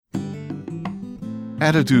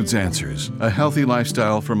Attitudes Answers, a healthy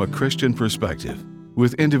lifestyle from a Christian perspective,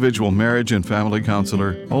 with individual marriage and family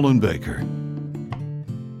counselor Olin Baker.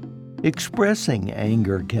 Expressing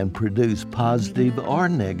anger can produce positive or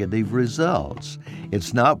negative results.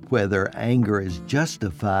 It's not whether anger is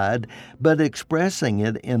justified, but expressing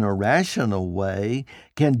it in a rational way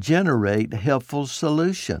can generate helpful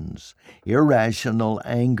solutions. Irrational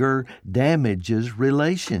anger damages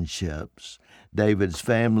relationships. David's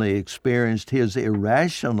family experienced his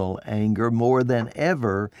irrational anger more than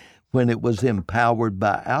ever when it was empowered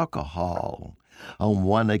by alcohol. On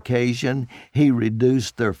one occasion, he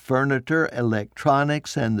reduced their furniture,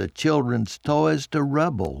 electronics, and the children's toys to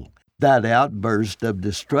rubble. That outburst of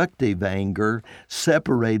destructive anger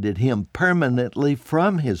separated him permanently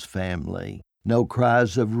from his family. No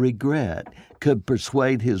cries of regret could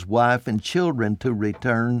persuade his wife and children to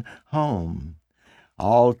return home.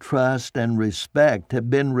 All trust and respect have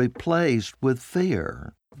been replaced with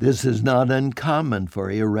fear. This is not uncommon for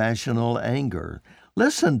irrational anger.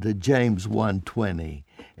 Listen to James 1:20.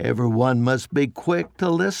 Everyone must be quick to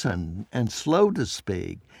listen and slow to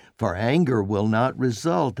speak, for anger will not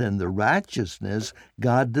result in the righteousness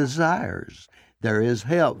God desires. There is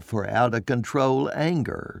help for out-of-control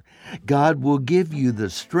anger. God will give you the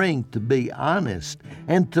strength to be honest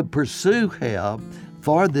and to pursue help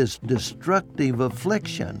for this destructive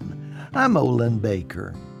affliction. I'm Olin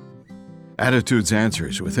Baker. Attitudes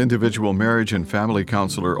Answers with individual marriage and family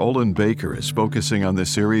counselor Olin Baker is focusing on the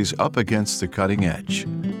series Up Against the Cutting Edge.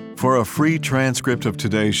 For a free transcript of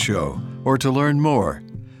today's show or to learn more,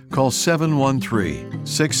 call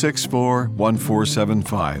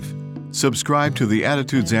 713-664-1475. Subscribe to the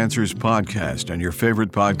Attitudes Answers podcast on your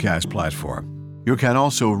favorite podcast platform. You can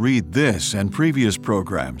also read this and previous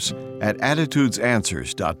programs at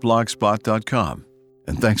attitudesanswers.blogspot.com.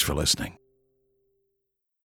 And thanks for listening.